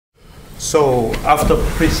So after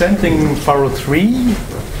presenting Pharo4,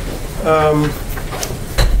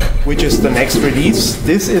 which is the next release,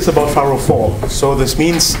 this is about Pharo4. So this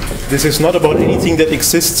means this is not about anything that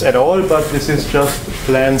exists at all, but this is just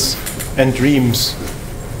plans and dreams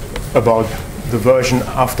about the version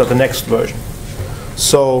after the next version.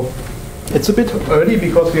 So it's a bit early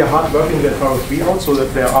because we are hard working to get Pharo3 out, so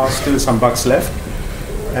that there are still some bugs left,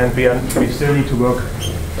 and we still need to work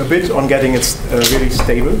a bit on getting it really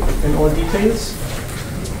stable in all details.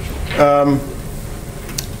 I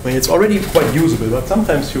mean, it's already quite usable, but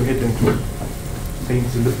sometimes you hit into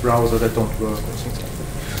things in the browser that don't work or things like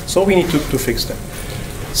that. So we need to fix them.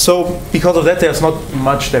 So because of that, there's not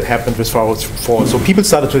much that happened with Pharo4. So people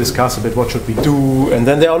started to discuss a bit what should we do, and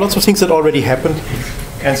then there are lots of things that already happened,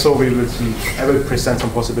 and so we will see. I will present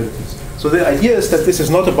some possibilities. So the idea is that this is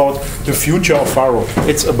not about the future of Pharo.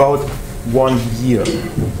 It's about 1 year.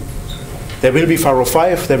 There will be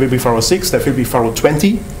Pharo5, there will be Pharo6, there will be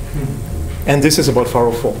Pharo20, and this is about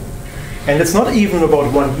Pharo4. And it's not even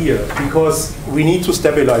about 1 year, because we need to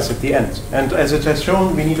stabilize at the end. And as it has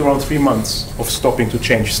shown, we need around 3 months of stopping to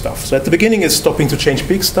change stuff. So at the beginning it's stopping to change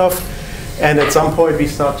big stuff, and at some point we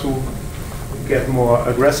start to get more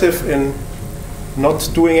aggressive in not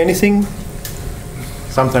doing anything.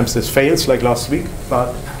 Sometimes this fails, like last week,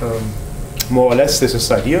 but more or less this is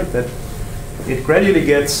the idea, that it gradually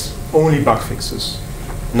gets only bug fixes,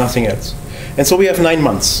 nothing else. And so we have 9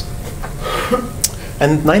 months.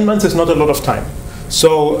 And 9 months is not a lot of time.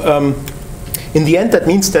 So in the end, that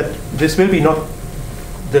means that this will be not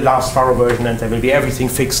the last Pharo version and there will be everything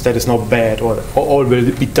fixed that is not bad, or all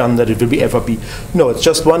will be done that it will be ever be. No, it's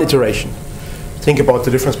just one iteration. Think about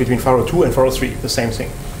the difference between Pharo2 and Pharo3, the same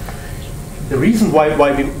thing. The reason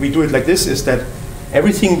why we do it like this is that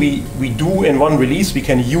everything we do in one release, we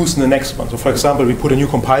can use in the next one. So for example, we put a new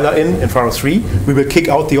compiler in Pharo3, we will kick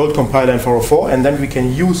out the old compiler in Pharo4, and then we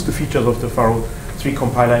can use the features of the Pharo3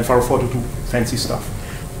 compiler in Pharo4 to do fancy stuff,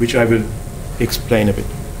 which I will explain a bit.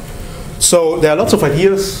 So there are lots of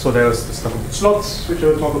ideas. So there's the stuff with slots, which I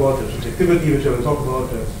will talk about, there's activity, which I will talk about,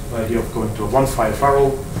 there's the idea of going to a one-file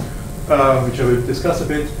Pharo, which I will discuss a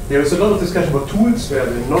bit. There is a lot of discussion about tools, where I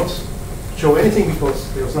will not show anything because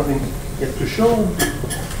there's nothing yet to show,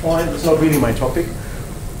 or it's not really my topic,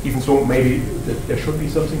 even so maybe there should be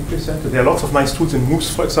something presented. There are lots of nice tools in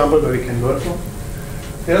Moose, for example, where we can learn from.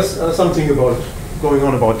 There's something going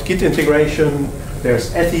on about Git integration.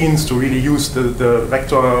 There's add-ins to really use the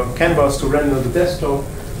vector canvas to render the desktop.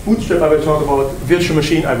 Bootstrap I will talk about. Virtual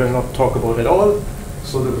machine I will not talk about at all.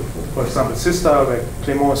 So for example, Sista, where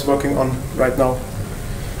Clément is working on right now.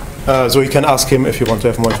 So you can ask him if you want to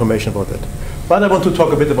have more information about that. But I want to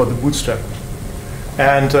talk a bit about the Bootstrap.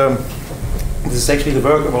 And this is actually the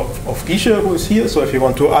work of Gische, who is here. So if you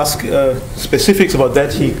want to ask specifics about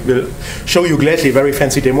that, he will show you gladly very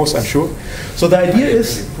fancy demos, I'm sure. So the idea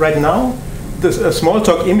is, right now, this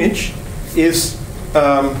Smalltalk image is,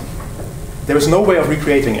 there is no way of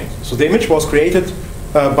recreating it. So the image was created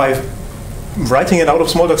by writing it out of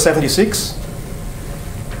Smalltalk 76.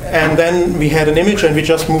 And then we had an image and we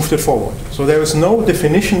just moved it forward. So there is no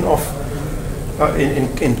definition of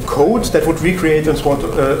in code that would recreate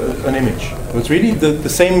an image. It's really the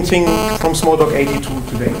same thing from Smalltalk 80 to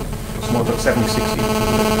today, Smalltalk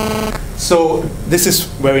 76. So this is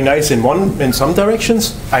very nice in some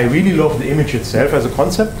directions. I really love the image itself as a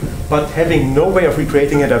concept, but having no way of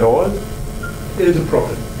recreating it at all is a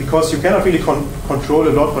problem, because you cannot really control a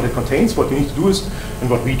lot what it contains. What you need to do is, and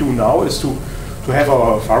what we do now, is to have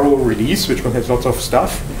our Pharo release, which contains lots of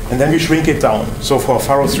stuff, and then we shrink it down. So for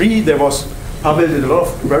Pharo3, there was Pavel did a lot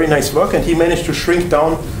of very nice work, and he managed to shrink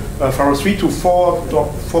down Pharo3 to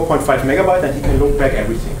 4.5 megabyte, and he can load back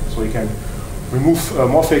everything. So he can remove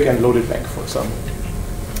Morphic and load it back, for example.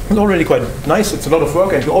 It's already quite nice. It's a lot of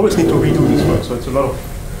work, and you always need to redo this work. So it's a lot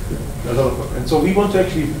of work. And so we want to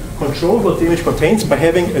actually control what the image contains by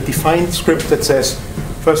having a defined script that says,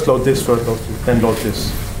 first load this, first load this, then load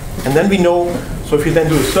this. And then we know, so if you then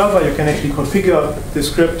do a server, you can actually configure the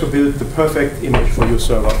script to build the perfect image for your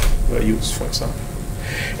server use, for example.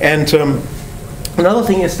 And another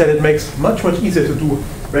thing is that it makes much easier to do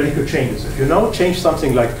radical changes. If you now change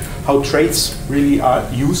something like how traits really are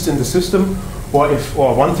used in the system, or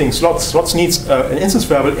one thing, slots needs an instance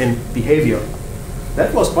variable in behavior.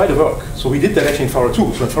 That was quite a work. So we did that actually in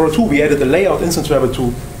Pharo2. So in Pharo2, we added a layout instance variable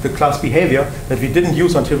to the class behavior that we didn't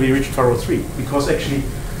use until we reached Pharo3, because actually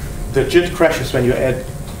the JIT crashes when you add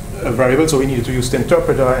a variable, so we needed to use the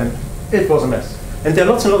interpreter, and it was a mess. And there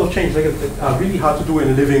are lots and lots of changes that are really hard to do in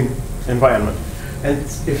a living environment. And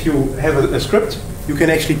if you have a script, you can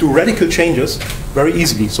actually do radical changes very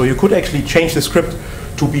easily. So you could actually change the script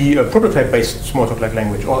to be a prototype-based Smalltalk-like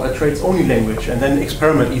language or a traits-only language, and then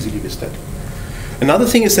experiment easily with that. Another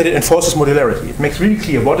thing is that it enforces modularity. It makes really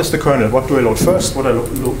clear what is the kernel, what do I load first, what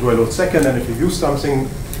do I load second, and if you use something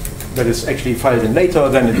that is actually filed in later,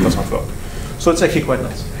 then it does not work. So it's actually quite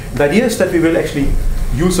nice. The idea is that we will actually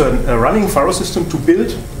use a running Pharo system to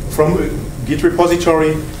build from a Git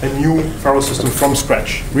repository a new Pharo system from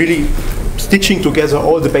scratch, really stitching together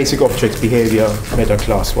all the basic objects, behavior, meta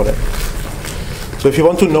class, whatever. So if you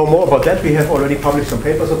want to know more about that, we have already published some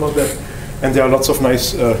papers about that, and there are lots of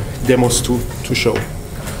nice demos to show.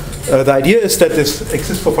 The idea is that this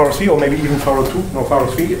exists for Pharo3 or maybe even Pharo2, no,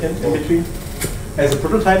 Pharo3 in between, as a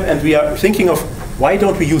prototype, and we are thinking of why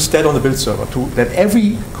don't we use that on the build server, that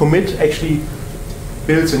every commit actually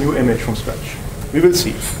builds a new image from scratch. We will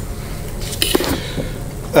see.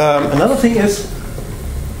 Another thing is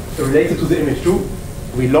related to the image too.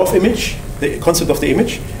 We love image, the concept of the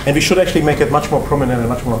image, and we should actually make it much more prominent and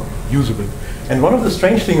much more usable. And one of the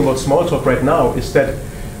strange things about Smalltalk right now is that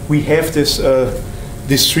we have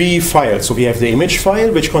these three files. So we have the image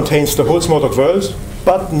file, which contains the whole Smalltalk world,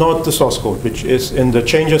 but not the source code, which is in the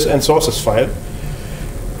changes and sources file.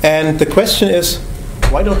 And the question is,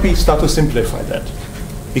 why don't we start to simplify that?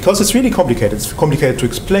 Because it's really complicated. It's complicated to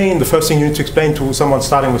explain. The first thing you need to explain to someone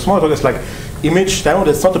starting with Smalltalk is like, image down,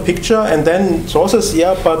 that's not a picture, and then sources,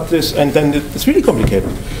 yeah, but this, and then it's really complicated.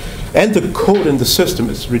 And the code in the system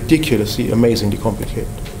is ridiculously, amazingly complicated.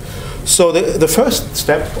 So the first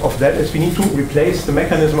step of that is we need to replace the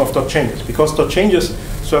mechanism of .changes, because .changes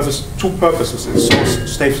serves two purposes.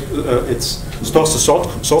 It stores the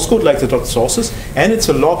source code like the .sources, and it's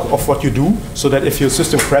a log of what you do, so that if your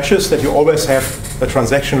system crashes, that you always have a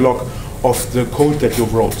transaction log of the code that you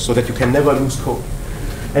wrote, so that you can never lose code.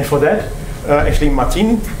 And for that, actually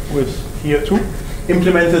Martin, who is here too,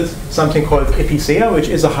 implemented something called Epicea, which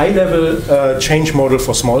is a high-level change model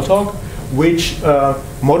for Smalltalk, which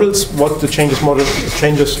models what the changes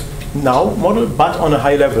now model, but on a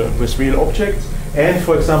high level with real objects, and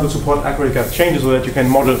for example support aggregate changes so that you can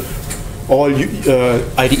model all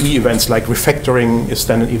IDE events, like refactoring is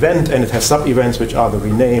then an event, and it has sub-events which are the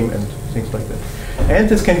rename and things like that. And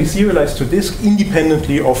this can be serialized to disk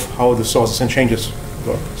independently of how the sources and changes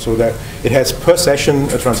work, so that it has per session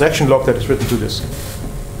a transaction log that is written to disk.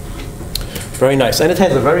 Very nice, and it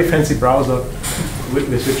has a very fancy browser with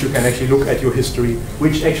which you can actually look at your history,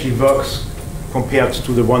 which actually works compared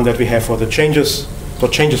to the one that we have for the changes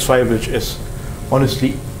file, which is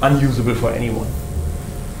honestly unusable for anyone.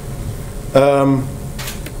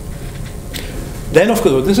 Then, of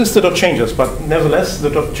course, this is the .changes, but nevertheless, the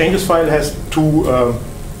 .changes file has two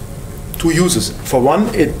uses. For one,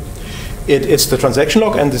 it is the transaction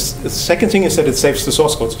log, and the second thing is that it saves the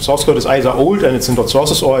source code. So source code is either old and it's in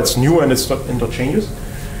 .sources, or it's new and it's in .changes.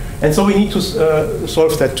 And so we need to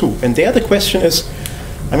solve that too. And there the question is,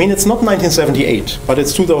 I mean, it's not 1978, but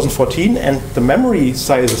it's 2014, and the memory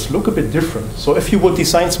sizes look a bit different. So if you would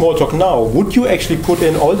design Smalltalk now, would you actually put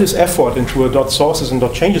in all this effort into a .sources and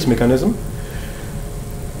 .changes mechanism?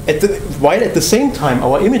 While at the same time,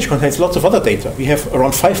 our image contains lots of other data. We have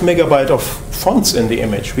around 5 megabytes of fonts in the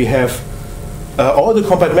image. We have all the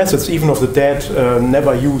compiled methods, even of the dead,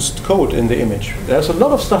 never used code in the image. There's a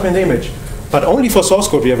lot of stuff in the image. But only for source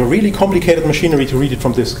code, we have a really complicated machinery to read it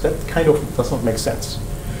from disk. That kind of does not make sense.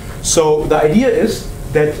 So the idea is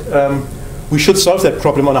that we should solve that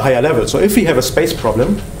problem on a higher level. So if we have a space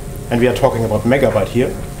problem, and we are talking about megabyte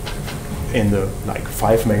here, in the like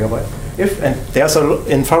 5 megabyte, and there's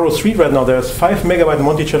in Pharo3 right now, there's 5 megabyte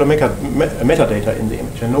Monticello metadata in the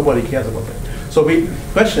image, and nobody cares about that. So the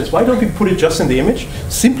question is, why don't we put it just in the image,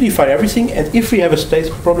 simplify everything, and if we have a space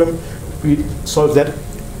problem, we solve that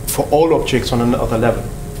for all objects on another level.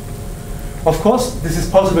 Of course, this is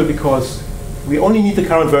possible because we only need the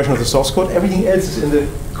current version of the source code. Everything else is in the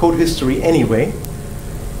code history anyway.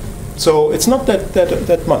 So it's not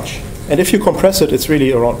that much. And if you compress it, it's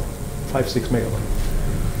really around 5-6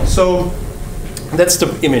 megabytes. So that's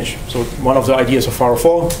the image. So one of the ideas of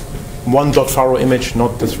Pharo4, one .pharo image,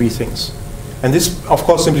 not the three things. And this, of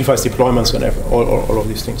course, simplifies deployments and all of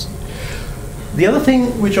these things. The other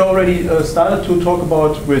thing which I already started to talk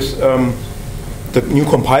about with the new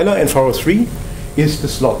compiler in Pharo3 is the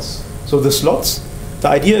slots. So the slots, the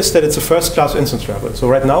idea is that it's a first-class instance variable. So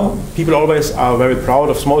right now, people always are very proud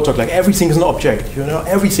of Smalltalk, like everything is an object, you know,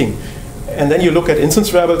 everything. And then you look at instance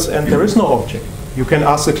variables, and there is no object. You can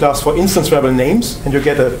ask the class for instance variable names, and you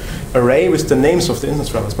get an array with the names of the instance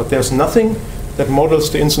variables. But there's nothing that models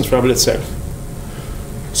the instance variable itself.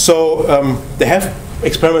 So they have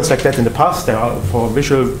experiments like that in the past. There are for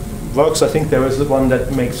visual works. I think there is one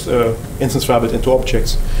that makes instance variables into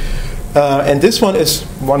objects. And this one is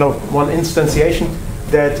one instantiation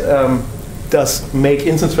that does make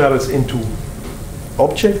instance variables into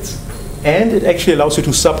objects, and it actually allows you to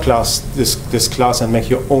subclass this class and make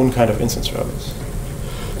your own kind of instance variables.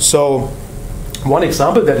 So one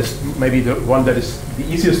example that is maybe the one that is the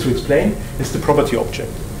easiest to explain is the property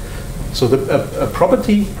object. So a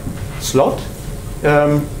property slot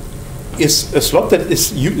is a slot that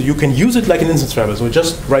is you can use it like an instance variable. So you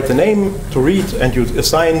just write the name to read and you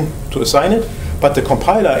assign it, but the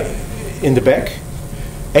compiler in the back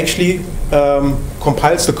actually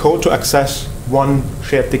compiles the code to access one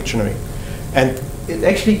shared dictionary. And it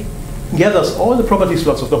actually gathers all the property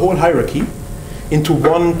slots of the whole hierarchy into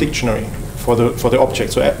one dictionary for the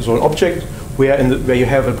object. So an object where you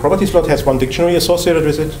have a property slot has one dictionary associated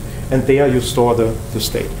with it, and there you store the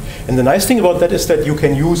state. And the nice thing about that is that you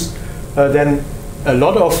can use then a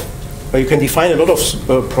lot of, you can define a lot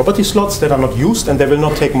of property slots that are not used, and they will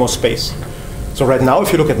not take more space. So right now,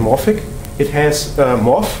 if you look at morphic, it has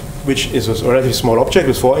morph, which is a relatively small object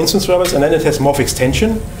with 4 instance variables, and then it has morph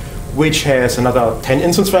extension, which has another 10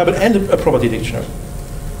 instance variables and a property dictionary.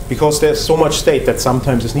 Because there's so much state that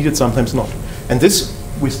sometimes is needed, sometimes not. And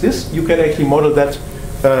with this, you can actually model that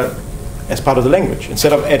as part of the language.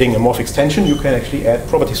 Instead of adding a morph extension, you can actually add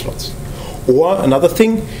property slots. Or another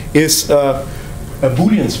thing is a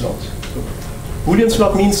Boolean slot. So Boolean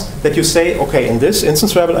slot means that you say, okay, in this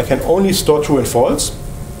instance variable, I can only store true and false.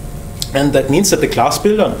 And that means that the class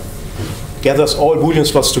builder gathers all Boolean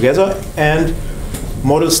slots together and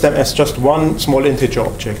models them as just one small integer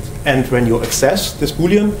object. And when you access this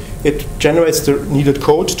Boolean, it generates the needed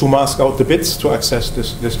code to mask out the bits to access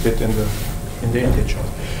this bit in the integer.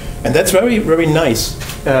 And that's very, very nice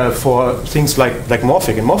for things like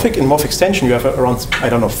morphic. In morph extension, you have around, I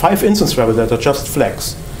don't know, 5 instance variables that are just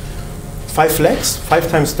flags. 5 flags, 5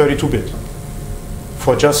 times 32-bit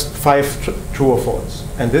for just 5 true or false.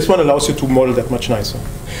 And this one allows you to model that much nicer.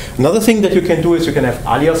 Another thing that you can do is you can have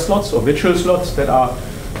alias slots or virtual slots that are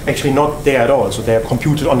actually not there at all, so they are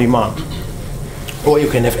computed on demand. Or you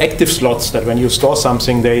can have active slots that when you store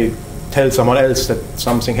something, they tell someone else that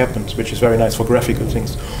something happens, which is very nice for graphical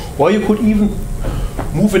things. Or you could even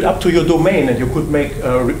move it up to your domain, and you could make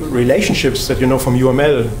relationships that you know from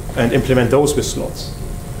UML and implement those with slots.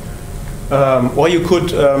 Or you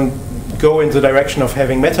could go in the direction of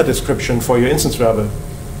having meta description for your instance variable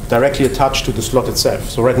directly attached to the slot itself.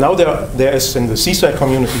 So right now there is in the C-side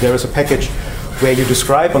community, there is a package where you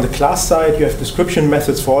describe on the class side, you have description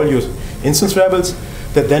methods for all your instance variables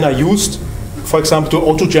that then are used, for example, to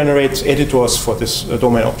auto-generate editors for this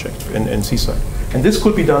domain object in C-side. And this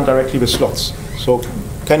could be done directly with slots. So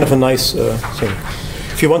kind of a nice thing.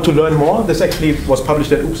 If you want to learn more, this actually was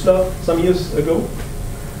published at UXLA some years ago.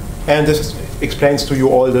 And this explains to you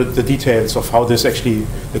all the details of how this actually,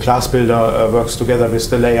 the class builder works together with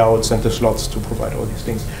the layouts and the slots to provide all these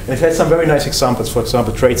things. And it has some very nice examples, for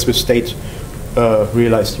example, traits with state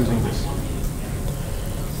realized using this.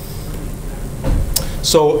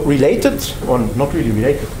 So related, or not really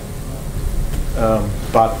related,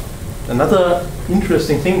 but another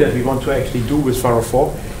interesting thing that we want to actually do with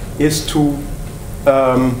Pharo4 is to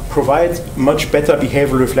provide much better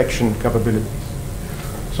behavioral reflection capabilities.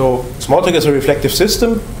 So Smalltalk is a reflective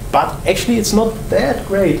system, but actually it's not that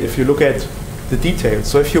great if you look at the details.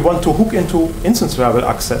 So if you want to hook into instance variable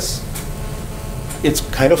access, it's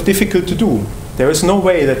kind of difficult to do. There is no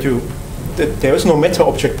way that there is no meta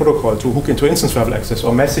object protocol to hook into instance variable access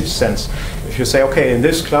or message sense. If you say, okay, in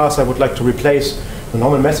this class I would like to replace the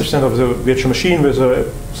normal message sense of the virtual machine with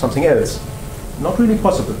something else. Not really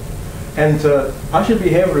possible. And partial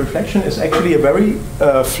behavioral reflection is actually a very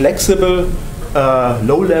flexible,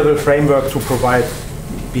 low-level framework to provide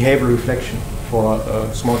behavioral reflection for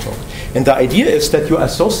Smalltalk. And the idea is that you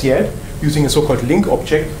associate, using a so-called link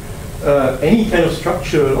object, any kind of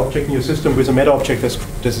structural object in your system with a meta object that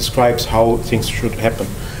describes how things should happen.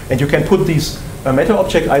 And you can put these meta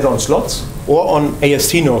object either on slots or on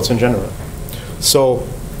AST nodes in general. So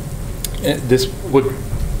this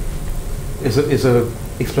is a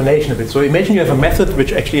explanation of it. So imagine you have a method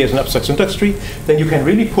which actually is an abstract syntax tree, then you can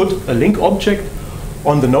really put a link object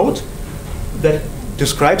on the node that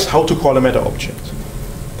describes how to call a meta object.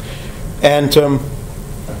 And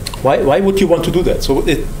why would you want to do that? So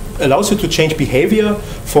it allows you to change behavior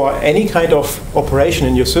for any kind of operation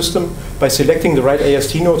in your system by selecting the right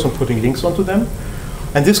AST nodes and putting links onto them.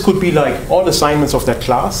 And this could be like all assignments of that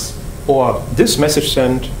class, or this message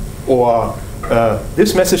sent, or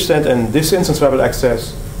this message sent and this instance variable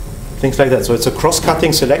access, things like that. So it's a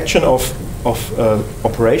cross-cutting selection of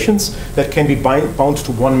operations that can be bound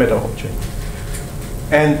to one meta object.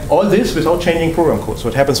 And all this without changing program code. So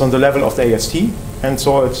it happens on the level of the AST, and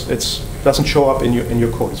so it doesn't show up in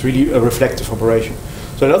your code. It's really a reflective operation.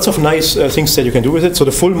 So lots of nice things that you can do with it. So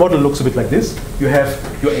the full model looks a bit like this. You have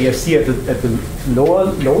your AST at the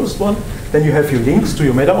lowest one. Then you have your links to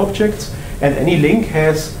your meta objects, and any link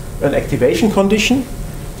has an activation condition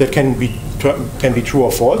that can be true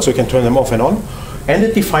or false. So you can turn them off and on. And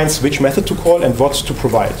it defines which method to call and what to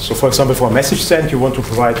provide. So for example, for a message send, you want to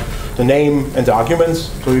provide the name and the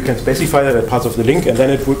arguments. So you can specify that as part of the link, and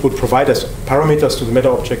then it would provide as parameters to the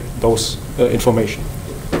meta object those information.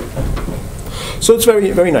 So it's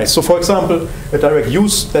very, very nice. So for example, a direct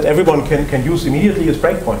use that everyone can use immediately is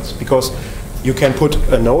breakpoints, because you can put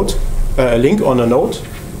a link on a node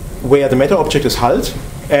where the meta object is halt,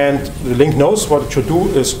 and the link knows what it should do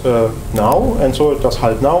is now, and so it does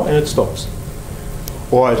halt now, and it stops.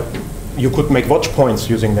 Or you could make watch points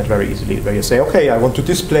using that very easily, where you say, okay, I want to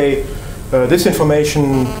display this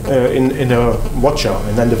information in a watcher,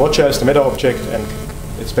 and then the watcher is the meta object, and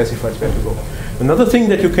it specifies where to go. Another thing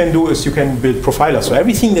that you can do is you can build profilers. So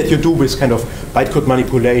everything that you do with kind of bytecode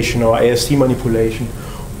manipulation or AST manipulation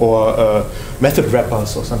or method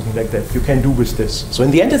wrappers or something like that, you can do with this. So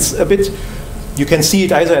in the end, it's a bit, you can see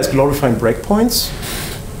it either as glorifying breakpoints,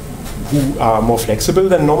 who are more flexible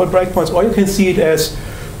than normal breakpoints, or you can see it as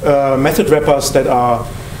method wrappers that are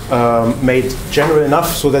made general enough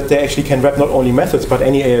so that they actually can wrap not only methods, but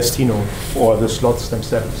any AST node or the slots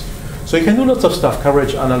themselves. So you can do lots of stuff,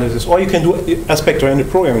 coverage analysis, or you can do aspect-oriented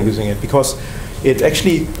programming using it, because it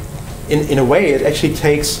actually, in a way, it actually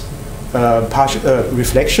takes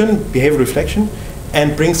reflection, behavior reflection,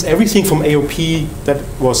 and brings everything from AOP that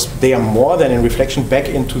was there more than in reflection back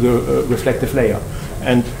into the reflective layer.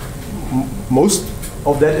 And most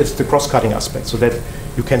of that is the cross-cutting aspect, so that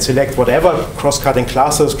you can select whatever cross-cutting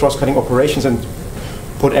classes, cross-cutting operations, and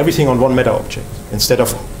put everything on one meta object, instead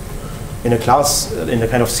of in a class, in a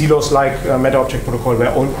kind of silos-like meta object protocol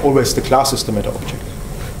where always the class is the meta object.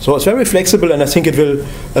 So it's very flexible, and I think it will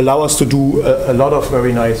allow us to do a lot of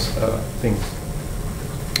very nice things.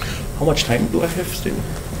 How much time do I have still?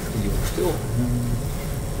 Still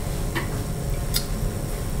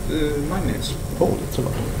 9 minutes. Oh, that's a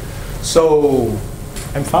lot. So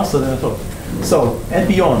I'm faster than I thought. So, and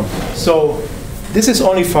beyond. So this is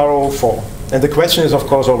only Pharo4. And the question is, of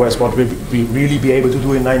course, always what will we really be able to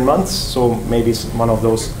do in 9 months? So maybe one of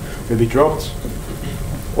those will be dropped,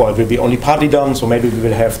 or it will be only partly done. So maybe we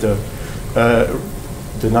will have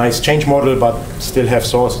the nice change model, but still have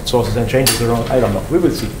sources and changes around. I don't know. We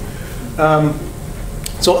will see.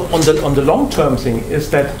 So on the long-term thing is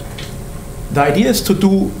that the idea is to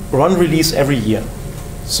do run release every year.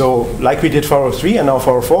 So like we did Pharo3 and now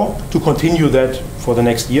Pharo4, to continue that for the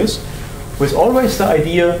next years, with always the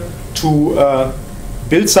idea to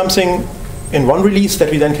build something in one release that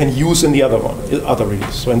we then can use in the other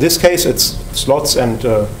release. So in this case, it's slots and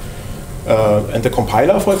the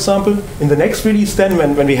compiler, for example. In the next release, then,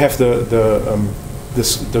 when we have the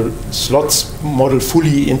slots model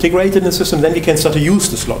fully integrated in the system, then we can start to use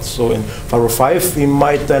the slots. So in Pharo5, we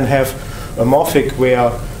might then have a morphic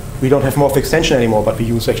where we don't have morph extension anymore, but we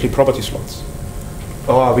use actually property slots.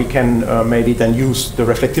 Or we can maybe then use the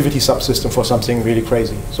reflectivity subsystem for something really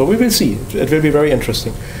crazy. So we will see. It will be very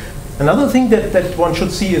interesting. Another thing that one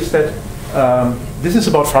should see is that this is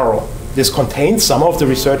about Pharo. This contains some of the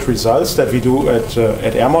research results that we do at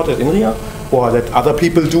ERMOD, at INRIA, or that other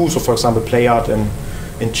people do. So for example, PlayArt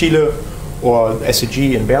in Chile, or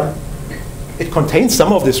SCG in Bern. It contains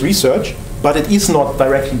some of this research, but it is not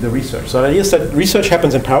directly the research. So the idea is that research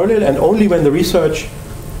happens in parallel, and only when the research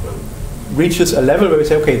reaches a level where we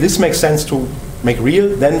say, okay, this makes sense to make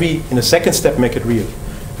real, then we, in a second step, make it real.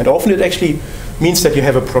 And often it actually means that you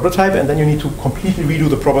have a prototype, and then you need to completely redo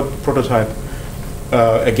the prototype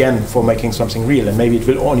again for making something real. And maybe it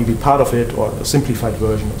will only be part of it, or a simplified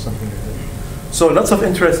version or something like that. So lots of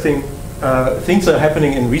interesting things are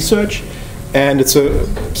happening in research. And it's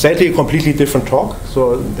sadly a completely different talk,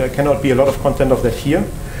 so there cannot be a lot of content of that here.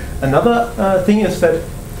 Another thing is that,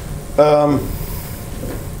 oh,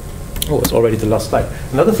 it's already the last slide.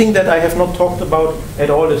 Another thing that I have not talked about at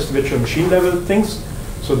all is virtual machine level things.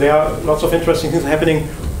 So there are lots of interesting things happening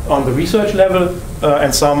on the research level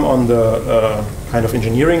and some on the kind of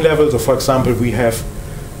engineering level. So for example, we have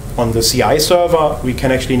on the CI server, we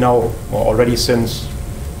can actually now, or already since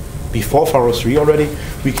before Pharo3 already,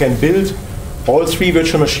 we can build all 3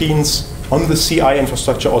 virtual machines on the CI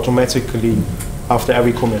infrastructure automatically after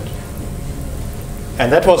every commit.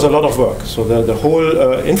 And that was a lot of work. So the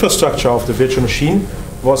whole infrastructure of the virtual machine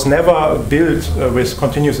was never built with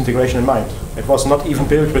continuous integration in mind. It was not even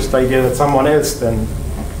built with the idea that someone else than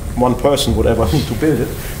one person would ever need to build it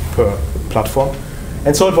per platform.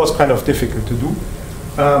 And so it was kind of difficult to do.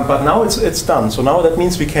 But now it's done. So now that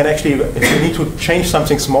means we can actually, if we need to change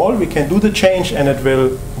something small, we can do the change and it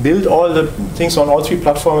will build all the things on all 3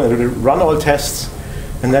 platforms, and it will run all tests,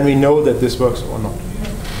 and then we know that this works or not.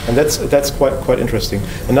 And that's quite interesting.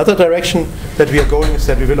 Another direction that we are going is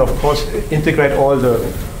that we will, of course, integrate all the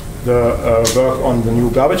work on the new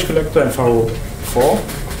garbage collector and Pharo4.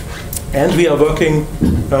 And we are working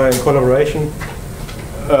in collaboration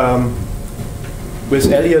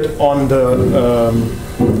with Elliot on the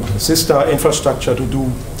sister infrastructure to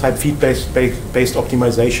do type feed-based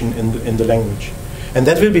optimization in the language. And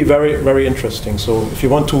that will be very, very interesting. So if you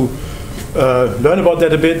want to learn about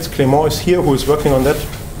that a bit, Clément is here who is working on that.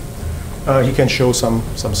 He can show some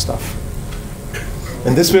stuff.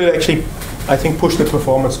 And this will actually, I think, push the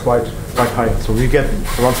performance quite high. So we get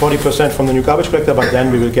around 40% from the new garbage collector, but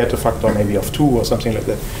then we will get a factor maybe of 2 or something like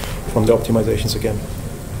that from the optimizations again.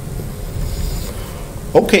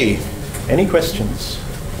 Okay, any questions?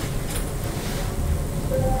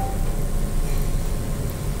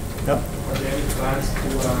 Yeah. Are there any plans to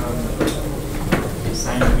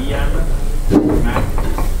design a VM map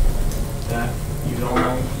that you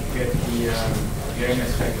don't get the game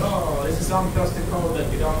effect? Oh, this is some plastic code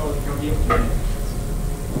that you download from the internet.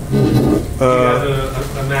 You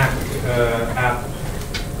have a Mac app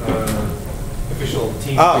official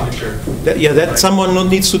team signature. That someone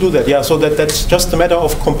needs to do that. Yeah, so that's just a matter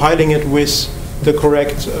of compiling it with the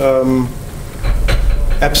correct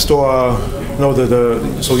App Store. No,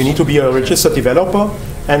 so you need to be a registered developer,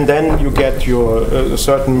 and then you get your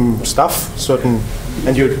certain stuff, and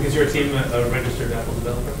you. Is your team a registered Apple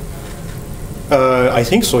developer? I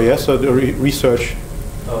think so. Yes. So the research.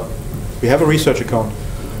 Oh. We have a research account.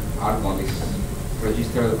 Armod is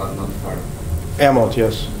registered but not Pharo. Armod,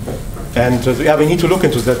 yes. And yeah, we need to look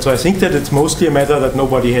into that. So I think that it's mostly a matter that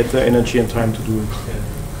nobody had the energy and time to do it. Yeah.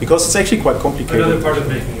 Because it's actually quite complicated. Another part of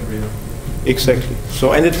making it real. Exactly.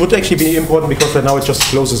 So, and it would actually be important because now it just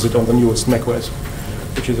closes it on the newest macOS,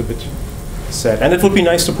 which is a bit sad. And it would be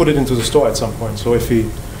nice to put it into the store at some point. So if we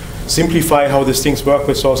simplify how these things work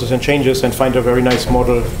with sources and changes and find a very nice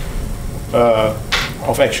model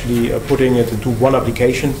of actually putting it into one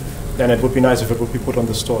application, then it would be nice if it would be put on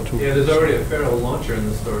the store too. Yeah, there's already a Pharo launcher in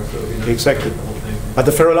the store, so exactly. The whole thing. But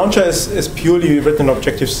the Pharo launcher is purely written in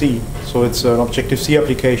Objective-C, so it's an Objective-C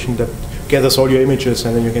application that gathers all your images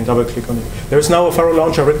and then you can double click on it. There is now a Pharo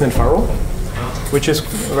launcher written in Pharo, which is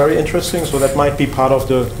very interesting. So that might be part of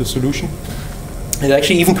the solution. It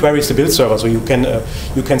actually even queries the build server, so you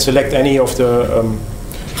can select any of the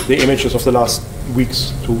images of the last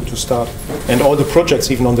weeks to start, and all the projects,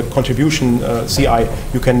 even on the contribution CI,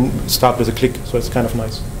 you can start with a click. So it's kind of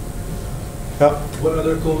nice. Yeah. What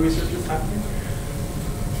other cool research is happening?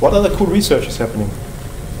 What other cool research is happening?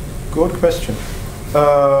 Good question.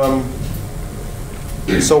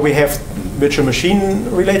 So we have virtual machine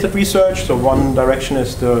related research. So one direction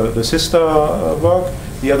is the sister work.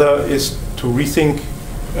 The other is to rethink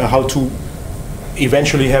how to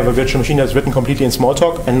eventually have a virtual machine that's written completely in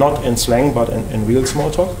Smalltalk and not in slang but in real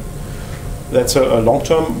Smalltalk. That's a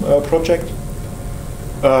long-term project.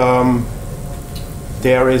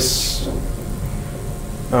 There is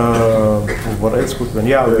what else could be?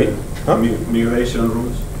 Yeah, migration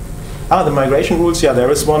rules. The migration rules. Yeah,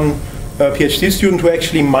 there is one PhD student who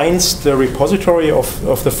actually mines the repository of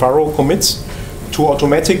the Pharo commits to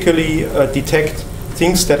automatically detect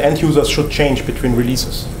things that end users should change between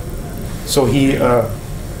releases. So he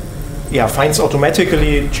finds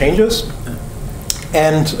automatically changes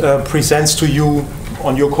and presents to you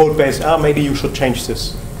on your code base, maybe you should change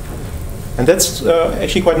this. And that's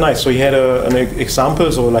actually quite nice. So he had an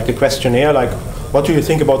example, so like a questionnaire, like what do you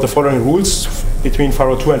think about the following rules between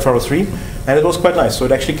Pharo2 and Pharo3? And it was quite nice. So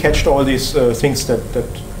it actually catched all these things that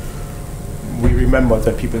we remembered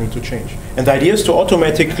that people need to change. And the idea is to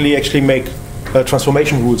automatically actually make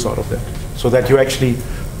transformation rules out of that, so that you actually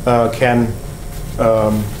can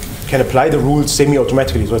apply the rules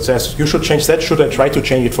semi-automatically. So it says, you should change that, should I try to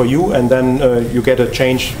change it for you? And then you get a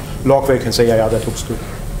change log where you can say, yeah, that looks good.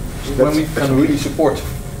 So when we can really support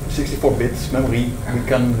 64-bit memory, we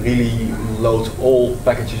can really load all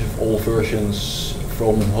packages of all versions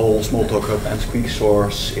from whole Smalltalk Hub and Squeak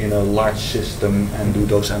source in a large system and do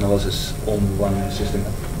those analysis on one system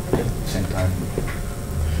at the same time.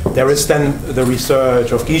 There is then the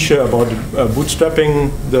research of Gische about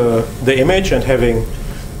bootstrapping the image and having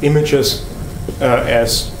images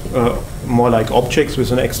as more like objects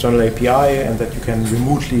with an external API, and that you can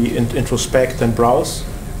remotely introspect and browse.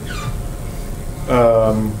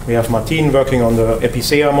 We have Martin working on the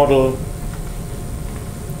Epicea model.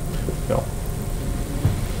 Yeah.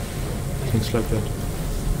 Things like that.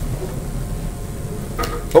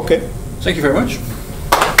 Okay. Thank you very much.